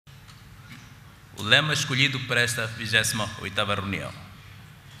O lema escolhido para esta 28ª reunião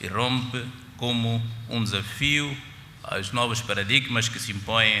irrompe como um desafio aos novos paradigmas que se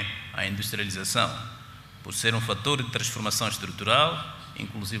impõem à industrialização, por ser um fator de transformação estrutural,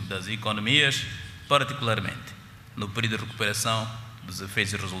 inclusive das economias, particularmente no período de recuperação dos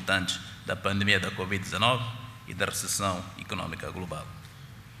efeitos resultantes da pandemia da Covid-19 e da recessão económica global.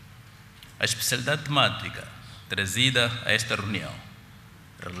 A especialidade temática trazida a esta reunião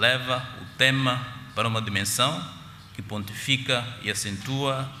releva o tema para uma dimensão que pontifica e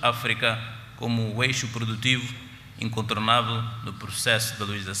acentua a África como o eixo produtivo incontornável no processo de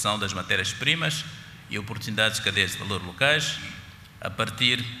valorização das matérias-primas e oportunidades de cadeias de valor locais, a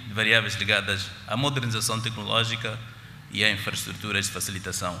partir de variáveis ligadas à modernização tecnológica e a infraestruturas de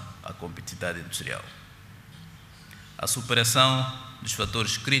facilitação à competitividade industrial. A superação dos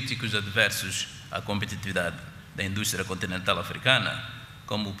fatores críticos adversos à competitividade da indústria continental africana,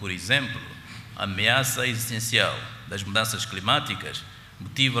 como, por exemplo, a ameaça existencial das mudanças climáticas,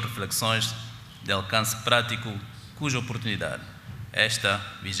 motiva reflexões de alcance prático cuja oportunidade esta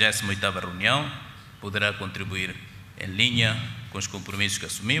 28ª reunião poderá contribuir em linha com os compromissos que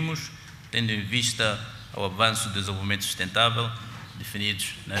assumimos, tendo em vista ao avanço do desenvolvimento sustentável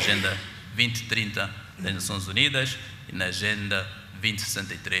definidos na Agenda 2030 das Nações Unidas e na Agenda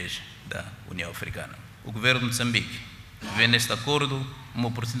 2063 da União Africana. O governo de Moçambique vê neste acordo uma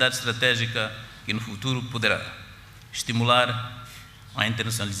oportunidade estratégica que no futuro poderá estimular a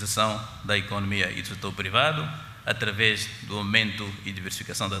internacionalização da economia e do setor privado através do aumento e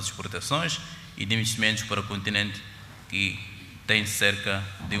diversificação das exportações e de investimentos para o continente que tem cerca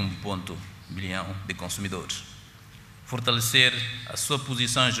de 1,1 bilhão de consumidores. Fortalecer a sua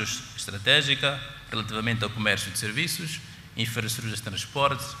posição estratégica relativamente ao comércio de serviços, infraestruturas de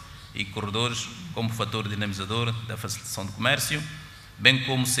transporte e corredores como fator dinamizador da facilitação do comércio, bem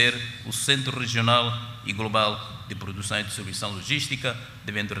como ser o centro regional e global de produção e distribuição logística,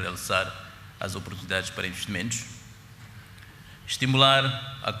 devendo realçar as oportunidades para investimentos.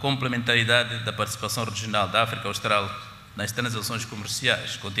 Estimular a complementaridade da participação regional da África Austral nas transações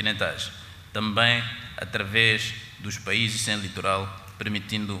comerciais continentais, também através dos países sem litoral,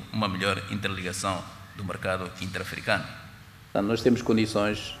 permitindo uma melhor interligação do mercado intra-africano. Nós temos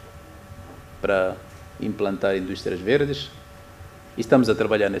condições para implantar indústrias verdes e estamos a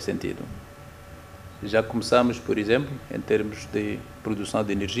trabalhar nesse sentido. Já começamos, por exemplo, em termos de produção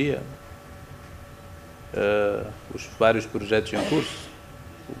de energia, os vários projetos em curso,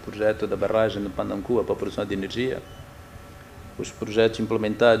 o projeto da barragem de Pandancua para a produção de energia, os projetos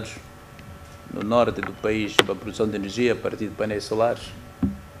implementados no norte do país para a produção de energia a partir de painéis solares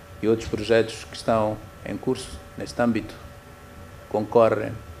e outros projetos que estão em curso neste âmbito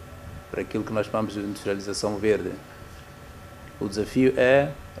concorrem para aquilo que nós chamamos de industrialização verde. O desafio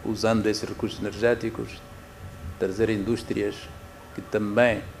é, usando esses recursos energéticos, trazer indústrias que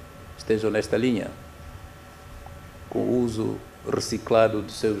também estejam nesta linha, com o uso reciclado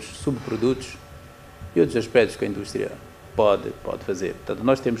dos seus subprodutos e outros aspectos que a indústria pode fazer. Portanto,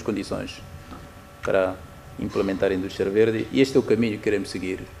 nós temos condições para implementar a indústria verde e este é o caminho que queremos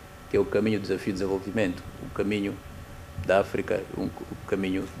seguir, que é o caminho do desafio de desenvolvimento, o caminho da África, o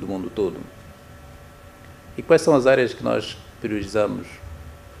caminho do mundo todo. E quais são as áreas que nós priorizamos?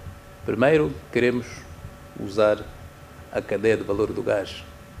 Primeiro, queremos usar a cadeia de valor do gás.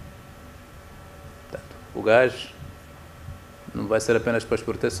 Portanto, o gás não vai ser apenas para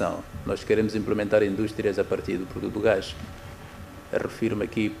exportação. Nós queremos implementar indústrias a partir do produto do gás. Eu refiro-me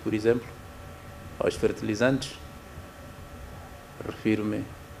aqui, por exemplo, aos fertilizantes, refiro-me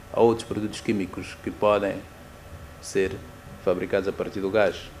a outros produtos químicos que podem ser fabricados a partir do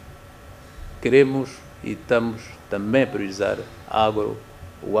gás. Queremos e estamos também a priorizar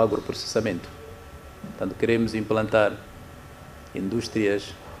o agroprocessamento. Portanto, queremos implantar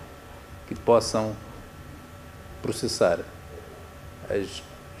indústrias que possam processar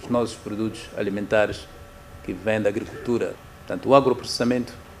os nossos produtos alimentares que vêm da agricultura. Portanto, o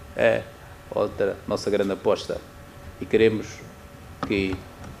agroprocessamento é outra nossa grande aposta e queremos que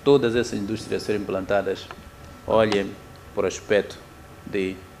todas essas indústrias sejam implantadas olhem para o aspecto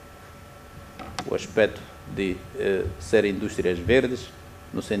de serem indústrias verdes,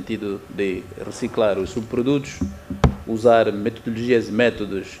 no sentido de reciclar os subprodutos, usar metodologias e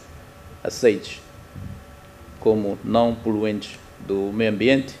métodos aceitos como não poluentes do meio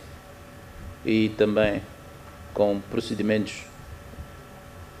ambiente e também com procedimentos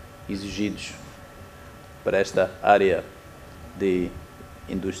exigidos para esta área de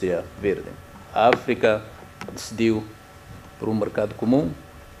indústria verde. A África decidiu por um mercado comum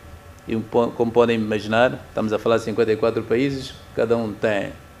e, como podem imaginar, estamos a falar de 54 países, cada um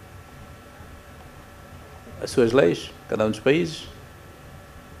tem as suas leis, cada um dos países.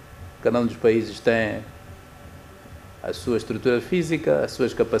 Cada um dos países tem a sua estrutura física, as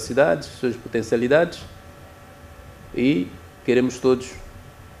suas capacidades, as suas potencialidades, e queremos todos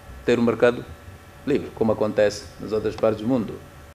ter um mercado livre, como acontece nas outras partes do mundo.